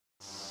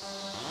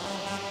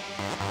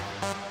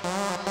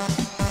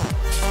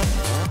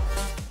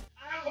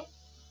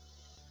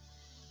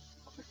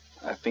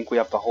think we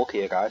have the Hulk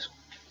here, guys.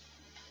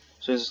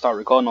 As soon as I start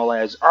recording, all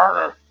I is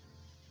arr,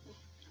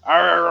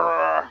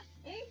 arr.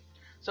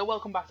 So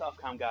welcome back to Off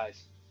Cam, guys.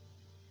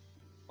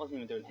 Wasn't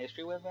even doing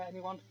history with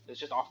anyone. It was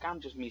just off cam,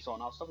 just me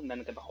sorting out stuff, and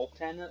then I get the Hulk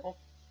turning it up.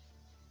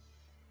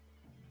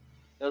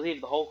 It was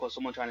either the Hulk or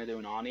someone trying to do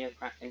an Arnie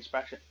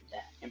expression.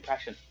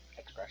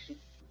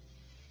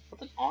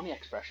 What's an Arnie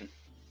expression?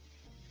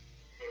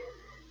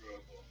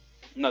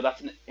 No,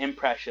 that's an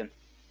impression.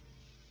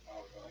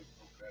 Alright,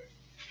 okay.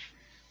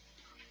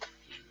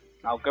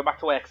 Now go back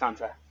to work,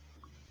 Santa.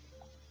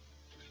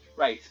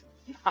 Right,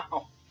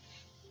 now,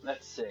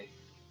 let's see.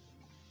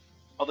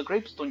 Are the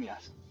grapes done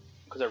yet?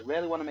 Because I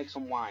really want to make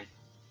some wine.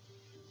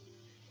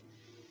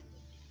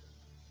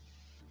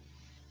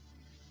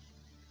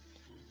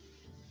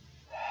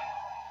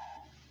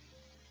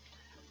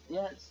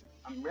 Yes,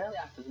 I'm really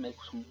after to make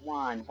some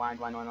wine. Wine.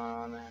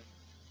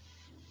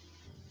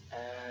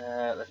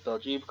 Let's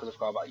build you because I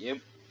forgot about you.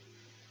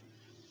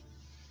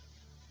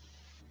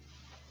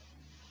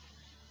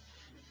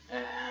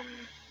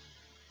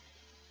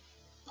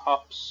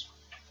 Hops.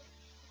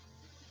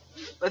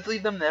 Let's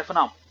leave them there for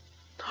now.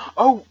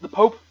 Oh, the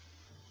Pope!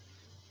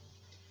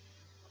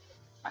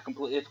 I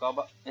completely forgot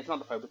about. It's not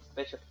the Pope, it's the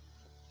Bishop.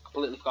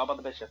 Completely forgot about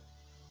the Bishop.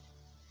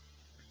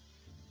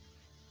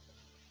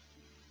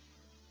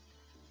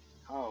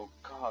 Oh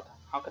God,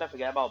 how could I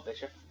forget about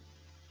Bishop?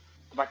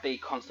 The fact that he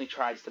constantly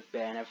tries to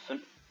burn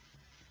everything.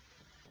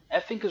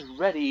 Everything is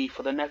ready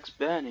for the next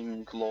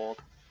burning, Lord.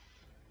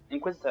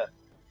 Inquisitor.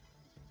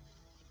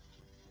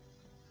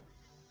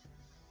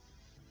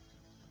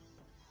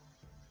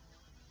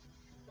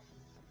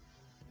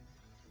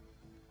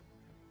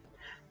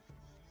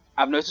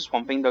 I've noticed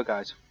one thing though,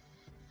 guys.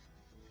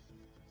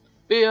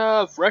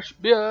 Beer, fresh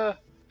beer.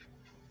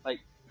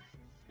 Like,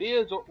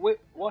 beer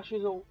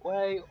washes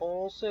away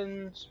all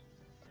sins.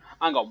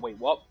 Hang on, wait,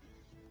 what?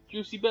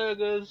 Juicy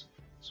burgers,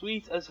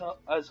 sweet as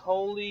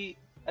holy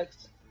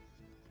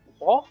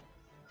what?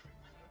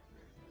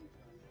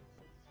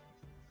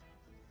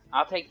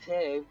 I'll take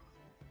two.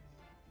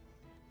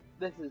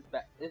 This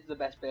is the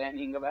best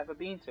burning I've ever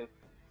been to.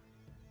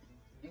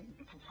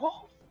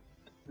 What?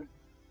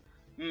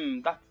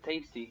 That's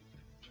tasty.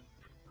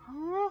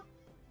 Huh?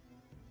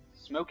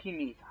 Smoky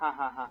meat, ha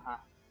ha ha ha.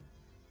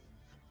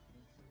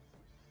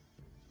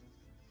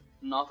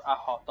 Not a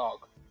hot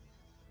dog.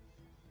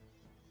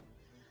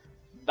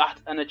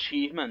 That's an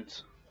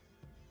achievement.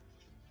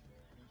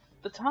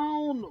 The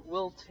town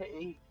will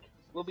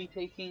be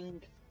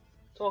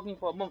talking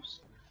for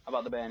months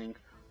about the burning.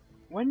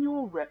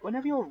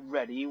 Whenever you're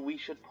ready, we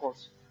should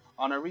put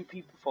on a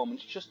repeat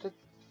performance just to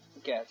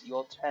get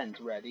your tent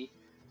ready,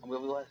 and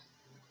we'll be like,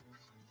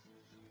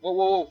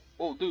 whoa,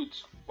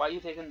 dudes, why are you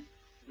taking?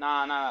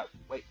 Nah,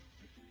 wait.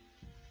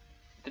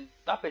 Did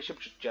that bishop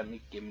just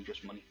generally give me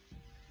just money?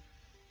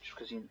 Just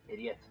because he's an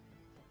idiot.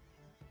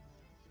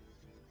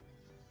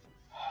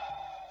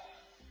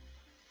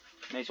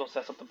 May as well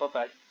set up the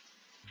buffet.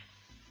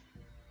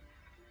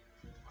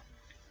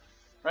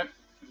 Right,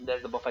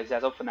 there's the buffet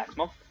set up for next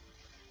month.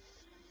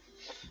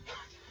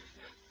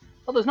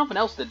 Well, there's nothing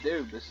else to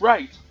do.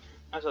 Right,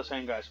 as I was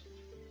saying, guys.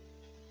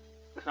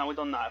 So now we've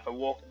done that. If I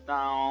walk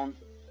down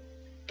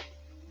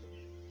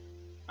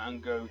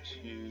and go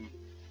to...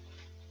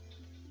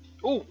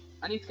 Oh,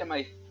 I need to get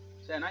my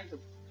certain item.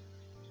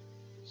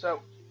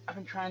 So, I've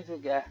been trying to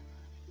get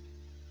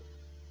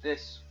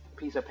this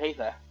piece of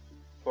paper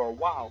for a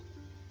while.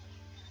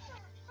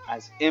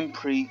 As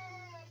Impri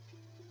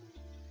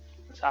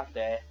sat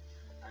there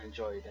and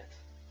enjoyed it.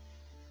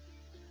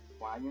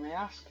 Why, you may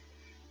ask?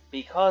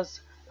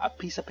 Because a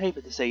piece of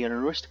paper to say you're an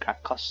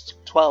aristocrat costs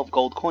 12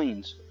 gold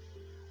coins.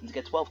 And to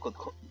get 12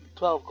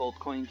 gold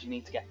coins, you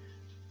need to get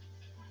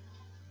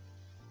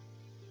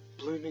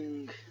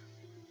blooming.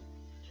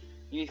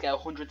 You need to get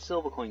 100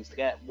 silver coins. To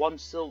get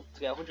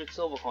 100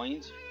 silver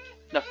coins.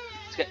 No,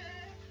 to get.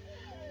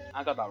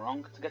 I got that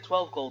wrong. To get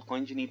 12 gold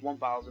coins, you need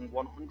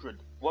 1,200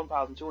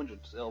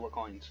 silver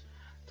coins.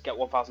 To get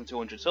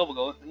 1,200 silver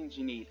coins,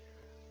 you need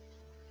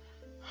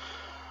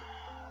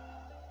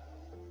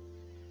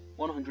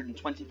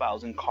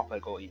 120,000 copper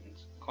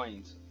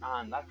coins,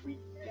 and that's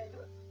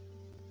ridiculous.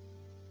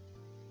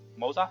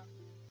 What was that?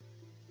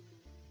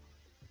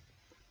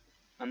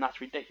 And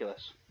that's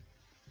ridiculous.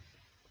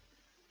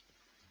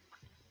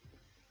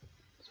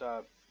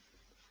 So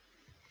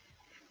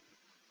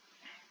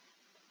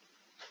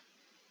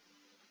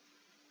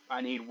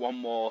I need one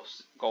more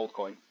gold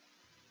coin.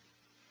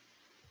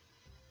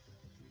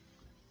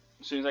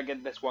 As soon as I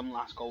get this one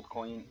last gold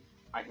coin,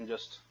 I can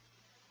just...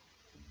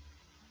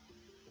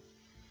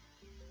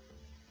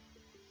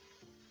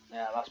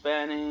 Yeah, that's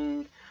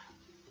burning.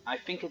 I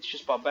think it's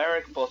just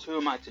barbaric, but who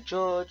am I to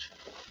judge?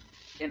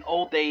 In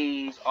old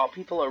days, our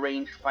people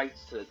arranged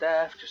fights to the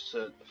death just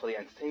for the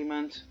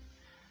entertainment.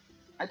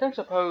 I don't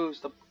support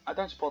the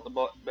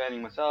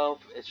burning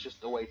myself. It's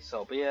just a way to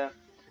sell beer.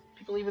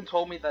 People even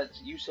told me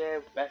that you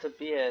serve better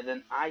beer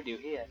than I do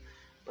here,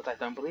 but I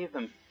don't believe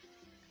them.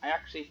 It's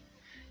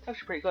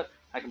actually pretty good.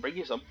 I can bring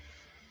you some.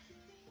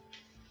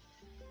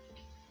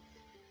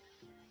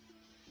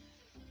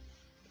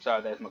 So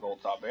there's my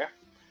gold star beer.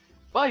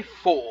 By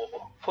 4,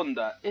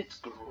 Thunder, it's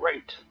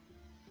great.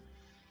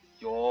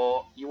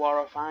 You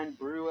are a fine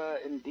brewer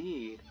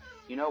indeed.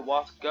 You know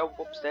what? Go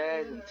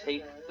upstairs and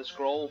take the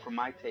scroll from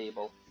my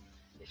table.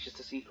 It's just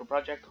a secret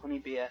project, honey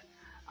beer.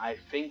 I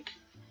think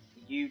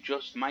you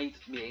just might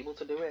be able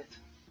to do it.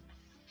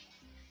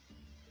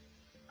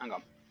 Hang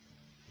on.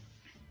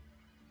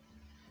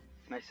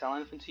 Can I sell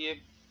anything to you?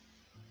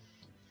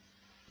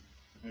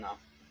 No.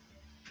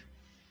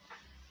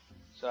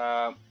 So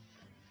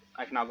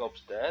I can now go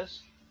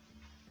upstairs.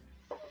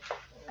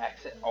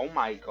 Exit. Oh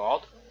my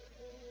god.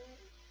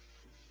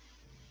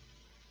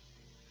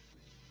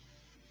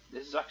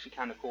 This is actually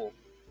kind of cool.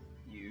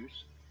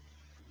 Use.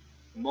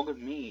 Mug of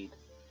mead.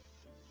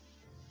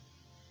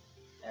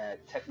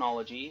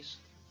 Technologies.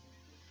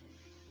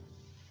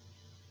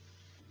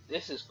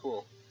 This is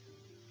cool.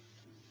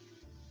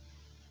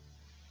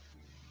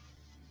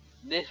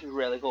 This is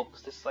really cool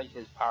because this is like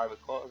his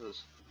private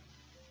quarters.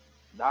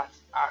 That's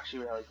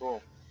actually really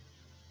cool.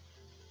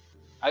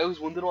 I always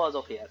wondered what was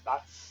up here.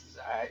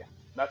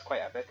 That's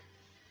quite epic.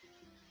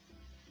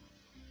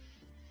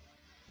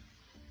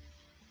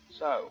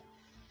 So,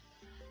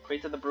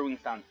 created the brewing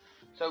stand.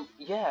 So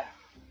yeah,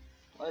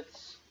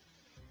 let's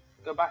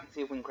go back and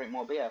see if we can create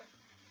more beer.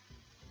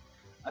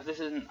 As this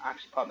isn't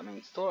actually part of the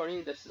main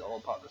story, this is all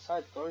part of the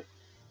side story.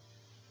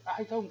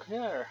 I don't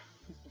care.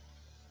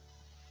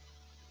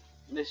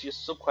 This is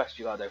just sub-quests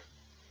you gotta do.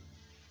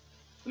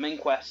 The main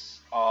quests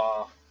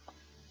are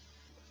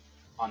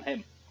on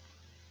him.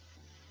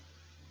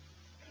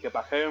 Get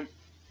back home,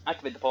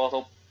 activate the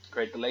portal,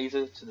 create the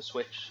laser to the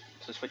switch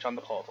on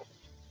the portal.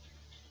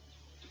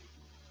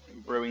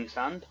 Brewing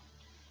stand.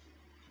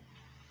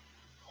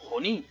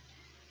 Honey.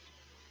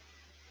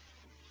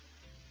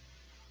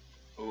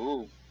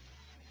 Ooh.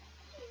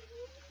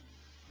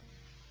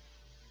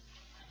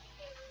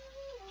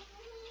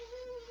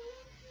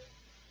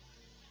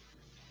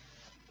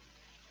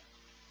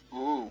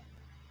 Ooh.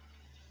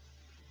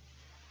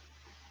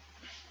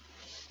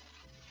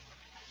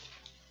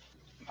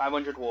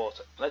 $500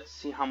 water. Let's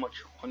see how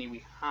much honey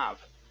we have.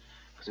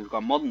 Because we've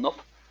got more than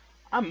enough.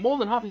 I'm more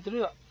than happy to do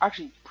that.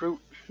 Actually, brew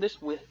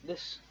this with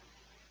this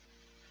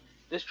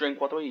drink.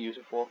 What do I use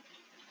it for?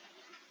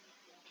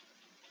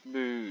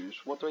 Booze.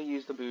 What do I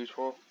use the booze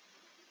for?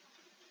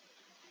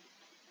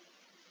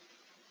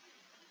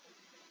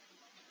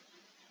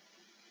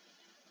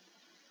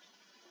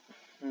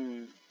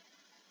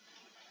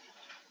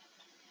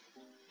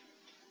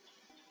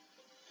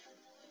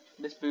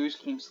 This booze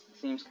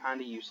seems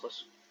kinda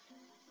useless.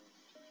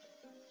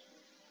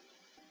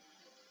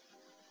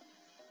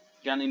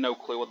 Generally no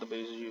clue what the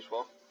booze is used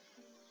for.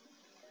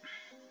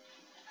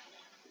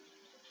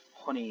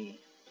 Honey.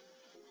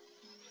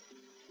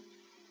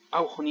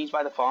 Oh, honey's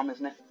by the farm,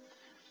 isn't it?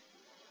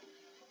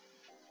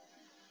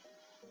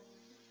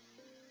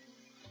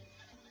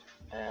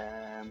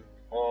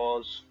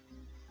 Ores.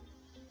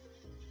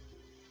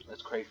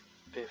 Let's create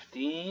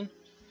 15.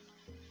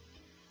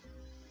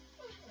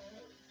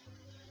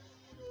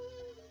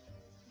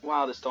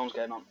 Wow, this storm's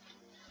getting on.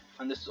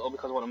 And this is all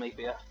because I want to make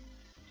beer.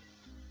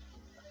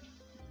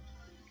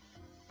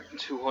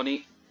 2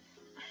 honey.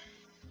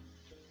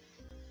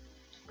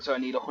 So I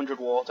need 100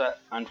 water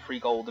and 3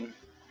 golden.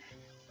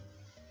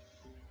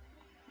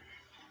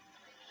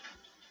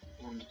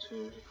 1,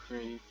 2,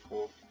 3,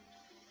 4.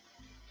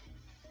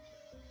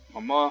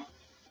 One more.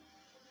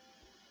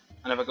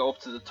 And if I go up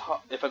to the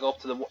top, if I go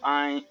up to the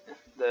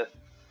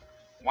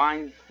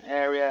wine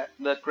area,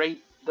 the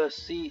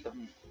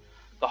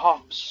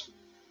hops.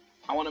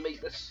 I want to make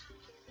this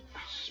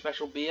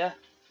special beer.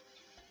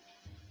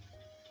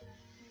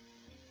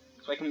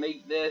 So I can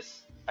make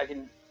this. I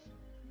can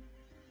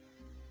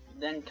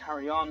then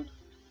carry on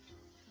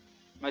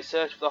my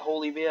search for the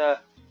holy beer.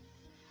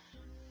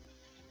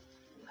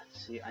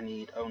 Let's see, I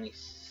need only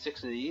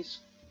 6 of these.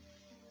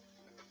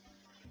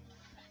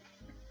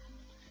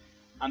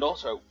 And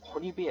also,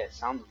 honey beer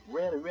sounds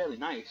really, really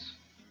nice.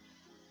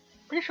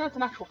 Pretty sure it's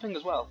an actual thing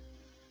as well.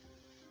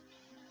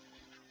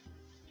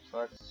 So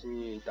let's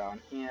see,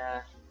 down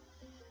here.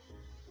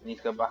 I need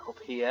to go back up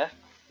here.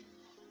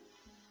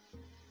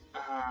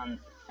 And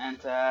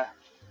enter.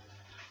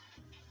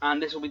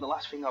 And this will be the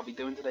last thing I'll be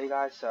doing today,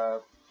 guys.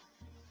 So,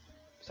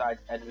 besides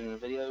editing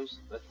the videos,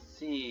 let's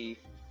see.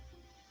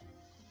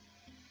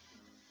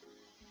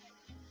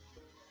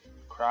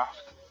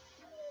 Craft.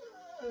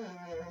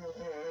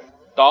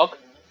 Dog.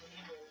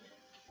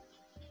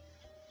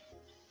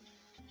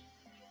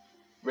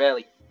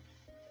 Really.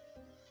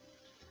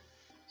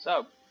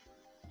 So,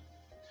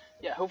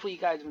 yeah, hopefully you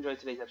guys have enjoyed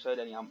today's episode.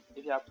 If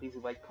you have, please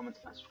leave a like, comment,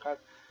 and subscribe.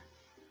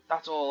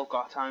 That's all I've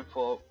got time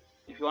for.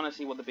 If you want to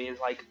see what the beer is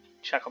like,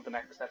 check out the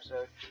next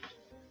episode.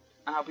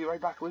 And I'll be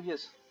right back with you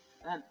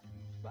then.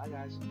 Bye,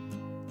 guys.